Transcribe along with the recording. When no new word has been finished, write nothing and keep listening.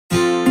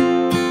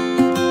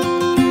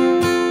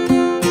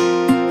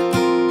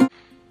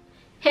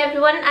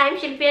Everyone, I am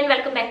Shilpi and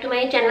welcome back to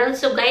my channel.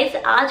 So guys,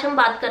 आज हम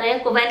बात कर रहे हैं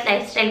कुवैत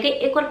लाइफस्टाइल के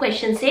एक और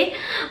क्वेश्चन से।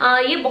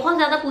 ये बहुत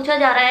ज्यादा पूछा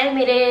जा रहा है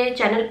मेरे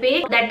चैनल पे,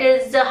 that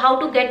is how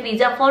to get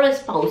visa for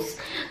spouse.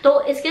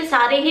 तो इसके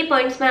सारे ही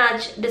पॉइंट्स मैं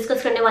आज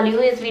डिस्कस करने वाली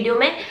हूँ इस वीडियो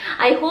में।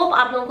 आई होप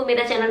आप लोगों को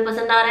मेरा चैनल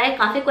पसंद आ रहा है।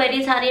 काफी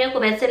क्वेरीज आ रही है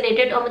कुवैत से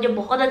रिलेटेड और मुझे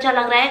बहुत अच्छा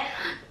लग रहा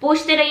है।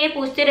 पूछते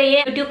रहिए।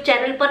 यूट्यूब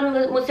चैनल पर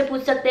मुझसे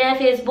पूछ सकते हैं,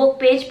 फेसबुक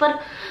पेज पर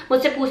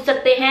मुझसे पूछ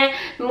सकते हैं,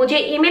 मुझे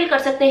ईमेल कर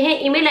सकते हैं।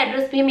 ईमेल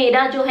एड्रेस भी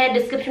मेरा जो है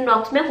डिस्क्रिप्शन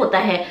बॉक्स में होता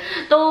है।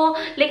 तो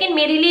लेकिन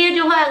मेरे लिए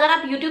जो है, अगर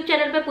आप यूट्यूब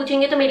चैनल पे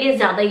पूछेंगे तो मेरे लिए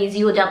ज्यादा इजी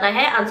हो जाता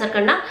है आंसर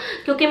करना,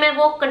 क्योंकि मैं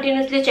वो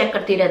कंटिन्यूसली चेक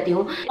करती रहती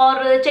हूँ।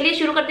 और चलिए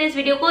शुरू करते हैं इस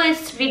वीडियो को।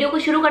 इस वीडियो को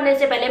शुरू करने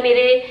से पहले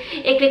मेरे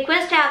एक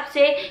रिक्वेस्ट है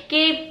आपसे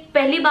कि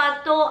पहली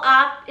बात तो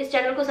आप इस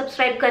चैनल को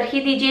सब्सक्राइब कर ही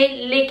दीजिए,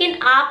 लेकिन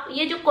आप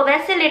ये जो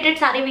कुवैत से रिलेटेड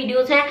सारे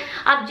वीडियोस हैं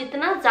आप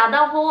जितना ज्यादा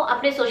हो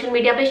अपने सोशल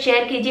मीडिया पे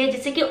शेयर कीजिए,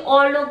 जिससे कि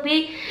और लोग भी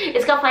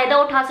इसका फायदा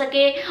उठा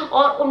सके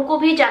और उनको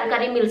भी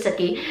जानकारी मिल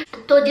सके।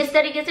 तो जिस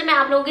तरीके से मैं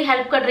आप लोगों की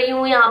हेल्प कर रही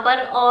हूँ यहाँ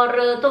पर,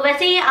 और तो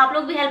वैसे ही आप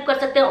लोग भी हेल्प कर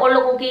सकते हैं और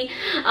लोगों की।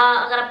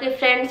 अगर आपके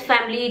फ्रेंड्स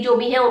फैमिली जो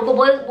भी है उनको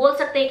बोल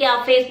सकते हैं कि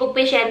आप फेसबुक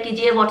पे शेयर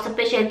कीजिए, व्हाट्सएप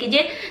पे शेयर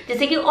कीजिए,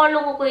 जिससे कि और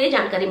लोगों को ये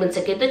जानकारी मिल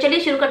सके। तो चलिए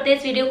शुरू करते हैं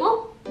इस वीडियो को।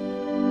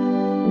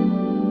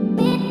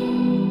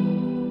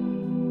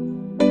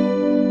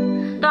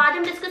 तो आज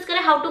हम डिस्कस करें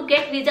how to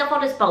get visa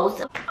for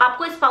spouse.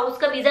 आपको स्पाउस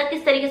का वीजा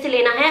किस तरीके से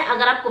लेना है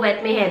अगर आप कुवैत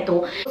में हैं तो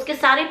उसके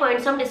सारे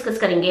पॉइंट्स हम डिस्कस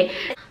करेंगे।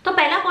 तो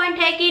पहला पॉइंट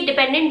है कि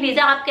डिपेंडेंट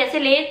वीजा आप कैसे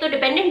लें। तो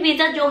डिपेंडेंट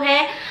वीजा जो है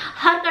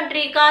हर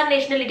कंट्री का,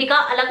 नेशनलिटी का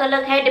अलग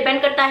अलग है।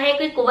 डिपेंड करता है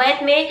कि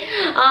कुवैत में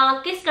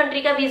किस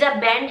कंट्री का वीजा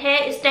बैंड है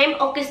इस टाइम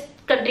और किस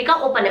कंट्री का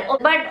ओपन है।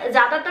 बट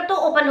ज्यादातर तो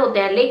ओपन होते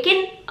हैं,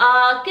 लेकिन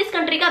किस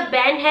कंट्री का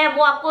बैन है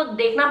वो आपको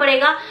देखना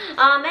पड़ेगा।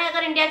 मैं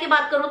अगर इंडिया की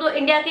बात करूं तो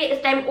इंडिया के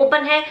इस टाइम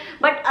ओपन है,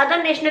 बट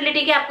अदर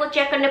नेशनलिटी के आपको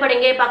चेक करने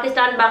पड़ेंगे।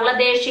 पाकिस्तान,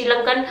 बांग्लादेश,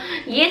 श्रीलंकन,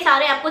 ये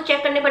सारे आपको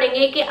चेक करने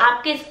पड़ेंगे कि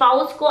आपके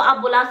स्पाउस को आप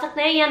बुला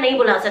सकते हैं या नहीं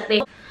बुला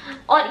सकते।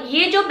 और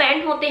ये जो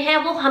बैंड होते हैं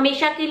वो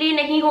हमेशा के लिए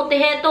नहीं होते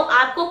हैं, तो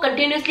आपको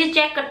कंटिन्यूसली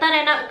चेक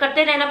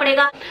करते रहना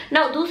पड़ेगा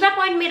ना। दूसरा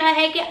पॉइंट मेरा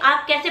है कि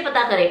आप कैसे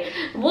पता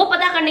करें। वो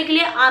पता करने के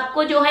लिए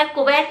आपको जो है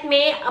कुवैत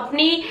में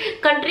अपनी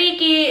कंट्री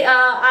की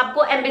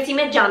आपको एम्बेसी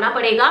में जाना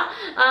पड़ेगा।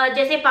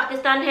 जैसे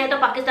पाकिस्तान है तो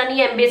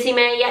पाकिस्तानी एम्बेसी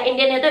में, या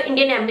इंडियन है तो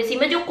इंडियन एम्बेसी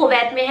में जो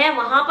कुवैत में है,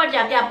 वहां पर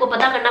जाके आपको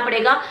पता करना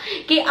पड़ेगा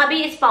कि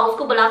अभी स्पाउस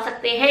को बुला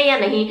सकते हैं या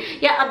नहीं,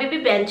 या अभी भी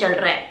बैन चल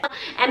रहा है।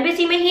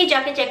 एम्बेसी में ही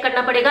जाके चेक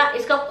करना पड़ेगा।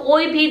 इसका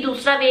कोई भी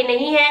दूसरा वे नहीं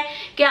है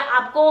कि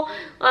आपको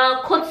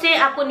खुद से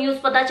आपको न्यूज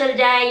पता चल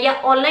जाए या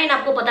ऑनलाइन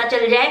आपको पता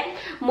चल जाए।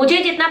 मुझे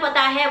जितना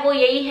पता है वो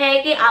यही है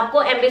कि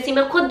आपको एम्बेसी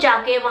में खुद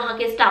जाके वहां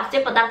के स्टाफ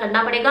से पता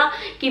करना पड़ेगा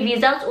कि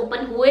वीजा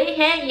ओपन हुए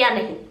हैं या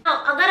नहीं।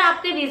 अगर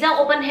आपके वीजा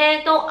ओपन है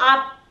तो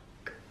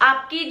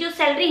आपकी जो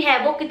सैलरी है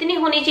वो कितनी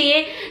होनी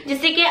चाहिए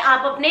जिससे कि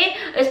आप अपने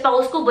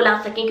स्पाउस को बुला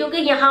सकें, क्योंकि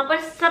यहाँ पर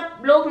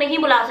सब लोग नहीं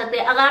बुला सकते।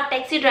 अगर आप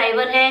टैक्सी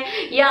ड्राइवर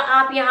हैं या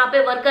आप यहाँ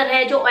पे वर्कर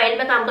हैं जो ऑयल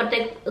में काम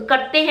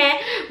करते हैं,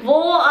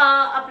 वो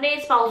अपने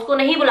स्पाउस को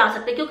नहीं बुला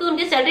सकते, क्योंकि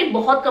उनकी सैलरी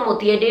बहुत कम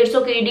होती है।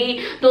 150 KD,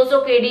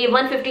 200 KD,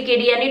 150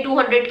 KD यानी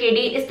 200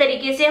 KD इस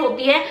तरीके से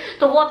होती है,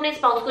 तो वो अपने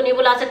स्पाउस को नहीं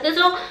बुला सकते।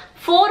 सो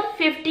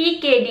 450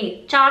 KD,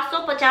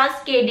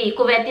 450 KD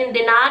कुवैतिन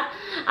दिनार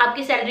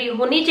आपकी सैलरी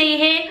होनी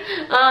चाहिए।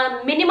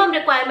 मिनिमम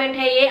रिक्वायरमेंट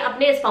है ये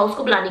अपने स्पाउस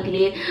को बुलाने के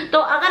लिए। तो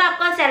अगर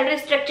आपका सैलरी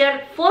स्ट्रक्चर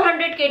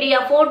 400 KD या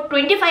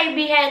 425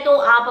 भी है तो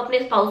आप अपने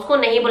स्पाउस को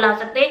नहीं बुला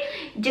सकते,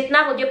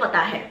 जितना मुझे पता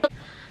है।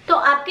 तो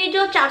आपकी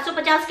जो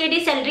 450 KD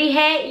सैलरी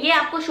है ये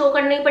आपको शो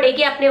करनी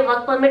पड़ेगी अपने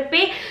वर्क परमिट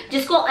पे,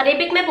 जिसको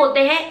अरेबिक में बोलते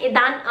हैं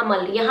ईदान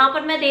अमल। यहाँ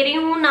पर मैं दे रही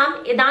हूँ नाम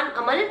ईदान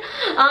अमल,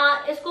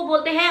 इसको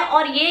बोलते हैं।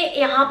 और ये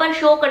यहाँ पर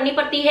शो करनी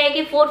पड़ती है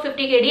कि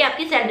 450 KD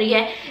आपकी सैलरी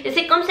है।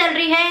 इससे कम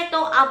सैलरी है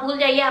तो आप भूल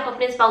जाइए, आप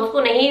अपने स्पाउस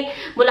को नहीं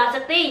बुला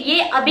सकते।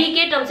 ये अभी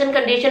के टर्म्स एंड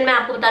कंडीशन में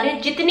आपको बता रही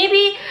हूँ। जितनी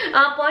भी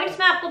पॉइंट्स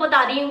मैं आपको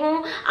बता रही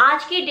हूँ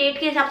आज की डेट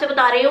के हिसाब से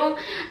बता रही हूँ।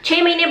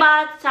 6 महीने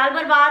बाद, साल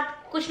भर बाद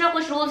कुछ ना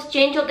कुछ रूल्स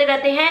चेंज होते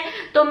रहते हैं।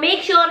 तो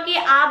मेक श्योर कि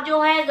आप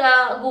जो है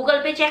गूगल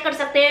पे चेक कर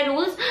सकते हैं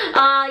रूल्स।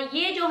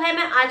 ये जो है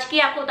मैं आज की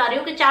आपको बता रही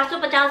हूँ कि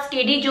 450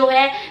 KD जो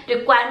है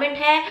रिक्वायरमेंट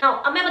है।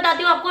 अब मैं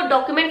बताती हूँ आपको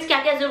डॉक्यूमेंट्स क्या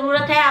क्या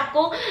जरूरत है।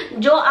 आपको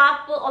जो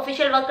आप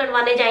ऑफिशियल वर्क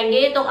करवाने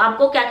जाएंगे तो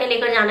आपको क्या क्या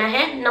लेकर जाना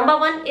है।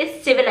 Number 1 is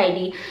civil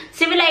ID।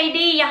 Civil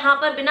ID यहाँ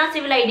पर बिना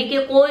सिविल ID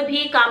के कोई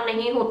भी काम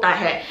नहीं होता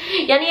है।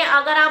 यानी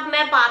अगर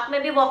मैं पार्क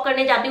में भी वॉक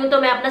करने जाती हूँ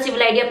तो मैं अपना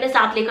सिविल ID अपने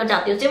साथ लेकर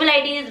जाती हूँ। Civil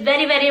ID is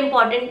very very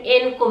important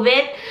in Kuwait.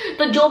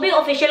 तो जो भी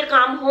ऑफिशियल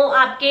काम हो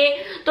आपके,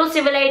 तो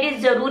सिविल ID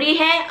जरूरी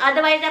है।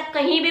 अदरवाइज आप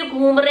कहीं भी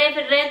घूम रहे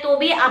फिर रहे तो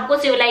भी आपको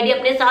सिविल ID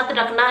अपने साथ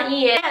रखना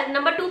ही है।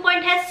 नंबर 2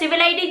 पॉइंट है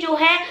सिविल ID जो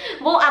है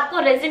वो आपको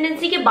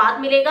रेजिडेंसी के बाद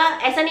मिलेगा।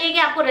 ऐसा नहीं है कि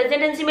आपको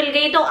रेजिडेंसी मिल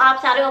गई तो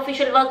आप सारे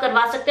ऑफिशियल वर्क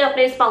करवा सकते हो,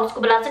 अपने स्पाउस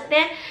को बुला सकते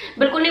हैं।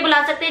 बिल्कुल नहीं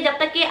बुला सकते जब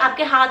तक कि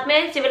आपके हाथ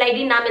में सिविल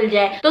ID ना मिल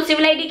जाए। तो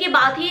सिविल ID के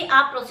बाद ही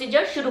आप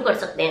प्रोसीजर शुरू कर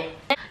सकते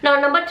हैं।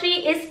 नंबर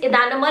 3 इज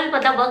इदानमल,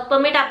 मतलब वर्क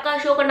परमिट आपका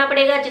शो करना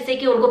पड़ेगा, जिससे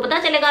कि उनको पता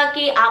चलेगा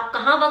कि आप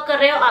कहाँ वर्क कर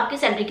रहे हो, आपकी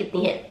सैलरी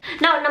कितनी है।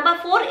 Number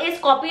 4 is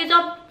copies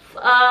of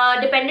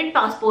dependent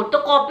passport. तो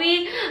कॉपी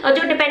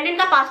जो डिपेंडेंट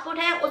का पासपोर्ट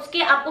है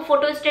उसके आपको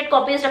फोटो स्टेट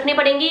कॉपीज रखनी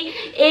पड़ेंगी,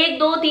 1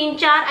 2 3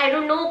 4 आई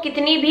डोंट नो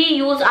कितनी भी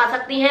यूज आ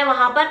सकती है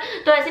वहां पर।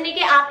 तो ऐसे नहीं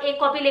कि आप एक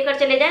कॉपी लेकर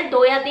चले जाए,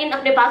 2 या 3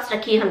 अपने पास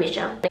रखिए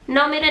हमेशा।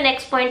 नाउ मेरा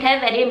नेक्स्ट पॉइंट है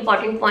वेरी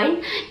इंपॉर्टेंट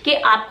पॉइंट कि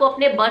आपको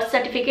अपने birth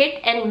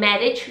certificate and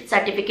marriage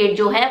certificate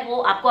जो है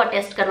वो आपको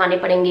अटेस्ट करवाने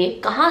पड़ेंगे।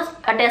 कहाँ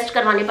अटेस्ट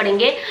करवाने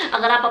पड़ेंगे?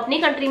 अगर आप अपनी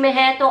कंट्री में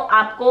है तो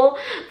आपको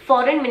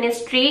फॉरेन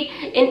मिनिस्ट्री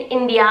इन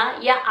इंडिया,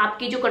 या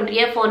आपकी जो कंट्री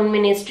है फॉरेन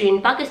मिनिस्ट्री इन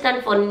पाकिस्तान,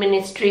 फॉरेन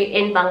मिनिस्ट्री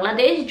इन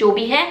बांग्लादेश, जो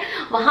भी है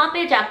वहां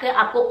पे जाकर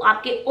आपको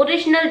आपके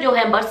ओरिजिनल जो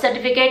है birth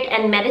certificate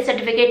and marriage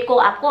certificate को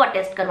आपको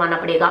अटेस्ट करवाना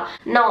पड़ेगा।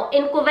 Now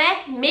in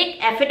Kuwait make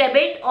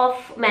affidavit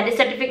of marriage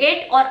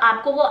certificate, और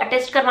आपको वो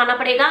अटेस्ट करवाना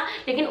पड़ेगा।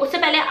 लेकिन उससे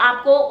पहले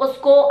आपको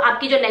उसको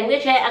आपकी जो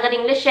लैंग्वेज है, अगर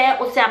इंग्लिश है,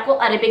 उससे आपको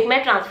अरेबिक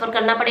में ट्रांसफर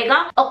करना पड़ेगा।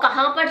 और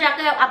कहां पर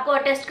जाकर आपको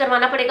अटेस्ट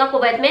करवाना पड़ेगा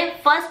कुवैत में?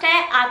 फर्स्ट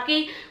है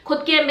आपकी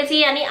खुद की एम्बेसी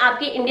यानी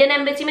आपकी इंडियन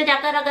एम्बेसी में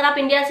जाकर अगर आप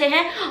इंडिया से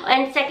हैं,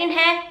 एंड सेकंड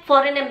है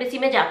फॉरेन एम्बेसी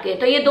में जाके।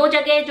 तो ये 2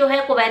 जगह जो है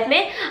कुवैत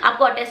में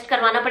आपको अटेस्ट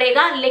करवाना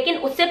पड़ेगा, लेकिन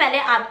उससे पहले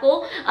आपको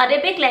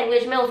अरेबिक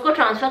लैंग्वेज में उसको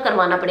ट्रांसफर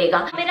करवाना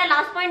पड़ेगा। मेरा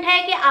लास्ट पॉइंट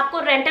है कि आपको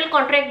रेंटल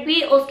कॉन्ट्रैक्ट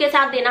भी उसके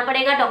साथ देना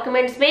पड़ेगा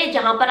डॉक्यूमेंट्स में,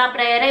 जहां पर आप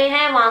रह रहे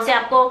हैं वहां से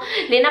आपको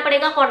लेना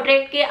पड़ेगा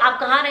कॉन्ट्रैक्ट के, आप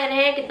कहाँ रह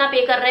रहे हैं, कितना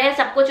पे कर रहे हैं,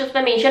 सब कुछ उस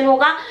पर मेंशन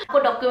होगा, आपको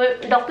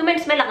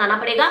डॉक्यूमेंट्स में लगाना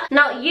पड़ेगा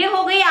ना। ये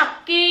हो गई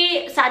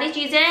आपकी सारी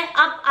चीजें।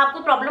 अब आपको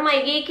प्रॉब्लम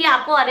आएगी कि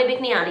आपको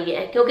अरेबिक नहीं आ रही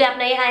है, क्योंकि आप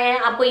नए आए हैं,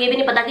 आपको ये भी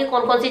नहीं पता कि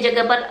कौन कौन सी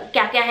जगह पर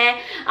क्या क्या है,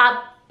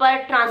 आप पर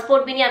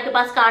ट्रांसपोर्ट भी नहीं, आपके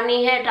पास कार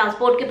नहीं है,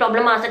 ट्रांसपोर्ट की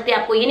प्रॉब्लम आ सकती है,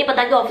 आपको ये नहीं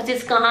पता कि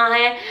ऑफिस कहाँ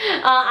है,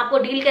 आपको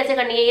डील कैसे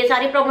करनी है, ये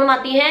सारी प्रॉब्लम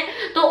आती है।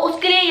 तो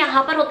उसके लिए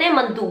यहाँ पर होते हैं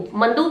मंदूब।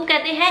 मंदूब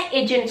कहते हैं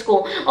एजेंट्स को,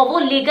 और वो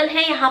लीगल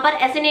है यहाँ पर।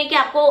 ऐसे नहीं कि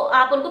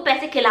आप उनको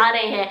पैसे खिला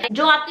रहे हैं,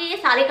 जो आपके ये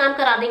सारे काम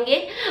करा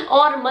देंगे।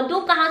 और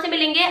मंदूब कहाँ से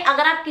मिलेंगे?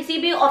 अगर आप किसी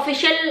भी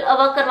ऑफिशियल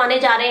वर्क करवाने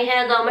जा रहे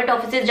हैं, गवर्नमेंट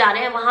ऑफिस जा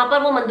रहे हैं, वहां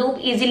पर वो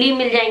मंदूब इजिली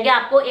मिल जाएंगे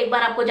आपको। एक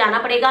बार आपको जाना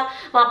पड़ेगा,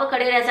 वहां पर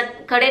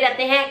खड़े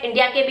रहते हैं,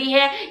 इंडिया के भी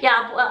है या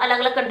अलग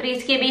अलग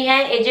कंट्रीज के भी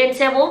हैं,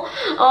 एजेंट्स हैं वो,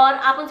 और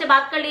आप उनसे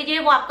बात कर लीजिए,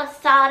 वो आपका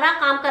सारा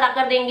काम करा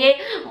कर देंगे।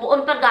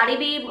 उन पर गाड़ी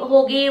भी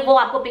होगी, वो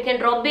आपको पिक एंड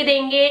ड्रॉप भी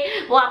देंगे,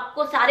 वो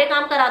आपको सारे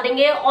काम करा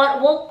देंगे। और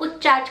वो कुछ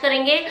चार्ज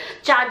करेंगे,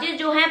 चार्जेस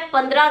जो है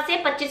 15 से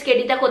 25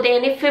 केडी तक होते हैं,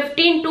 यानी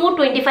 15 to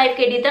 25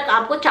 केडी तक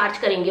आपको चार्ज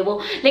करेंगे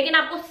वो। लेकिन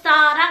आपको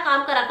सारा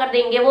काम करा कर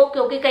देंगे वो,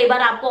 क्योंकि कई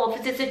बार आपको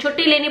ऑफिस से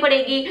छुट्टी लेनी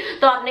पड़ेगी,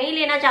 तो आप नहीं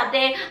लेना चाहते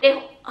हैं।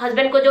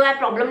 हस्बैंड को जो है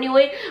प्रॉब्लम नहीं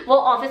हुई, वो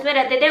ऑफिस में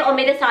रहते थे और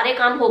मेरे सारे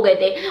काम हो गए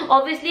थे।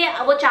 ऑब्वियसली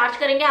वो चार्ज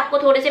करेंगे, आपको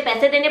थोड़े से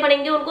पैसे देने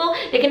पड़ेंगे उनको,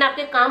 लेकिन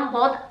आपके काम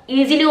बहुत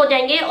इजीली हो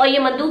जाएंगे। और ये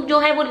मंदूब जो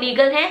है वो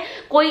लीगल है,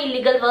 कोई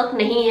इलीगल वर्क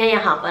नहीं है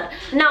यहाँ पर।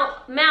 नाउ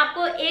मैं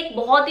आपको एक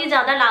बहुत ही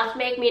ज्यादा लास्ट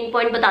में एक मेन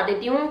पॉइंट बता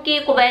देती हूँ कि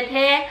कुवैत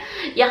है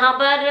यहाँ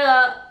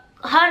पर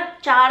हर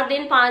 4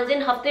 दिन 5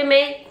 दिन हफ्ते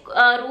में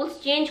रूल्स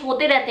चेंज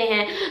होते रहते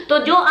हैं। तो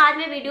जो आज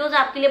मैं वीडियोस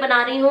आपके लिए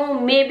बना रही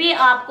हूँ, मे बी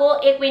आपको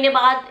 1 महीने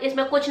बाद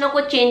इसमें कुछ ना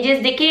कुछ चेंजेस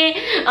दिखे,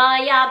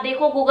 या आप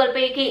देखो गूगल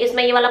पे कि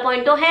इसमें ये वाला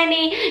पॉइंट तो है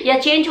नहीं, या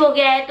चेंज हो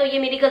गया है, तो ये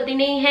मेरी गलती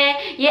नहीं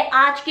है। ये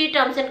आज की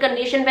टर्म्स एंड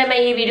कंडीशन पे मैं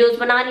ये वीडियोस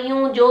बना रही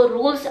हूँ। जो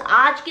रूल्स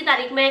आज की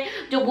तारीख में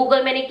जो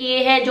गूगल मैंने किए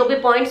हैं, जो भी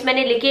पॉइंट्स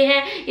मैंने लिखे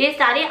हैं, ये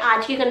सारे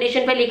आज की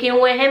कंडीशन पे लिखे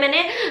हुए हैं।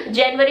 मैंने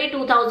जनवरी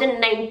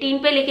 2019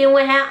 पे लिखे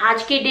हुए हैं।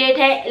 आज की डेट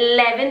है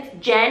 11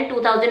 Jan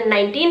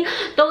 2019।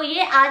 तो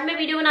ये आज मैं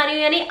वीडियो बना रही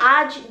हूँ, यानी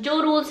आज जो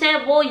रूल्स हैं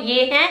वो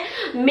ये हैं।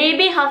 मे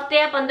बी हफ्ते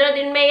या 15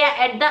 दिन में या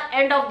at the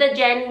end of the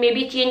Jain may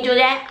be change हो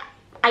जाए,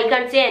 आई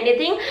कैंट से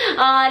एनीथिंग।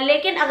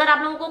 लेकिन अगर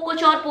आप लोगों को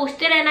कुछ और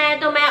पूछते रहना है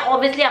तो मैं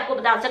ऑब्वियसली आपको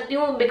बता सकती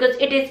हूँ, because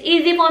it is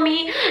easy for me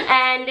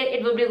and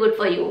it would be good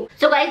for you.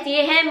 So guys,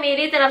 ये है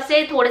मेरी तरफ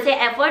से थोड़े से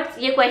एफर्ट्स।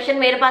 ये क्वेश्चन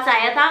मेरे पास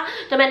आया था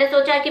तो मैंने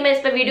सोचा कि मैं इस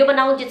पर वीडियो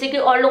बनाऊं, जिससे कि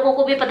और लोगों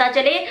को भी पता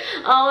चले।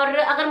 और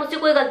अगर मुझसे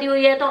कोई गलती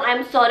हुई है तो आई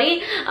एम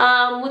सॉरी।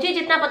 मुझे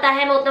जितना पता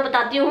है मैं उतना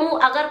बताती हूँ।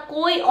 अगर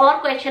कोई और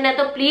क्वेश्चन है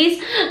तो प्लीज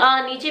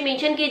नीचे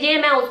मेंशन कीजिए,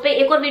 मैं उस पर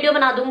एक और वीडियो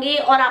बना दूंगी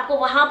और आपको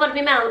वहां पर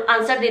भी मैं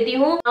आंसर देती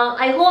हूँ।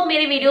 आई होप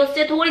मेरी वीडियो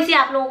से थोड़ी सी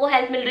आप लोगों को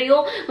हेल्प मिल रही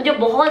हो। मुझे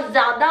बहुत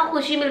ज्यादा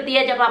खुशी मिलती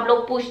है जब आप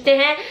लोग पूछते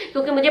हैं,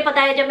 क्योंकि मुझे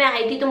पता है जब मैं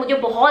आई थी तो मुझे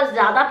बहुत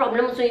ज्यादा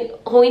प्रॉब्लम्स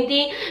हुई थी।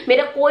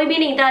 मेरा कोई भी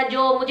नहीं था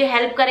जो मुझे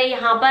हेल्प करे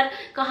यहाँ पर,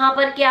 कहाँ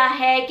पर क्या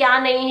है क्या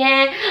नहीं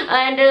है,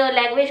 एंड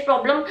लैंग्वेज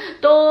प्रॉब्लम।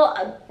 तो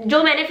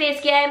जो मैंने फेस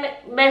किया है,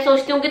 मैं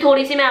सोचती हूँ कि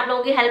थोड़ी सी मैं आप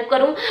लोगों की हेल्प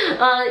करूँ।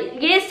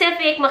 ये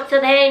सिर्फ एक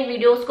मकसद है इन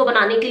वीडियोस को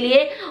बनाने के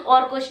लिए,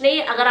 और कुछ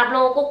नहीं। अगर आप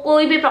लोगों को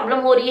कोई भी प्रॉब्लम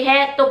हो रही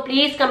है तो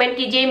प्लीज कमेंट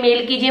कीजिए,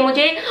 मेल कीजिए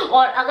मुझे,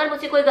 और अगर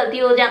मुझसे कोई गलती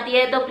हो जाती है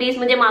तो प्लीज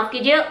मुझे माफ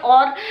कीजिए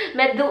और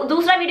मैं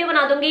दूसरा वीडियो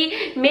बना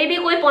दूंगी। मे बी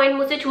कोई पॉइंट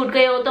मुझसे छूट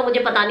गए हो तो मुझे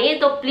पता नहीं,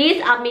 तो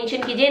प्लीज आप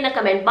मेंशन कीजिए ना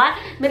कमेंट बार।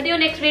 मिलती हूँ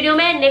नेक्स्ट वीडियो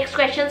में नेक्स्ट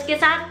क्वेश्चंस के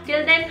साथ।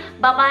 Till then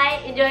bye bye,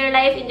 enjoy your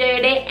life, enjoy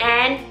your day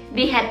and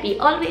be happy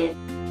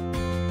always.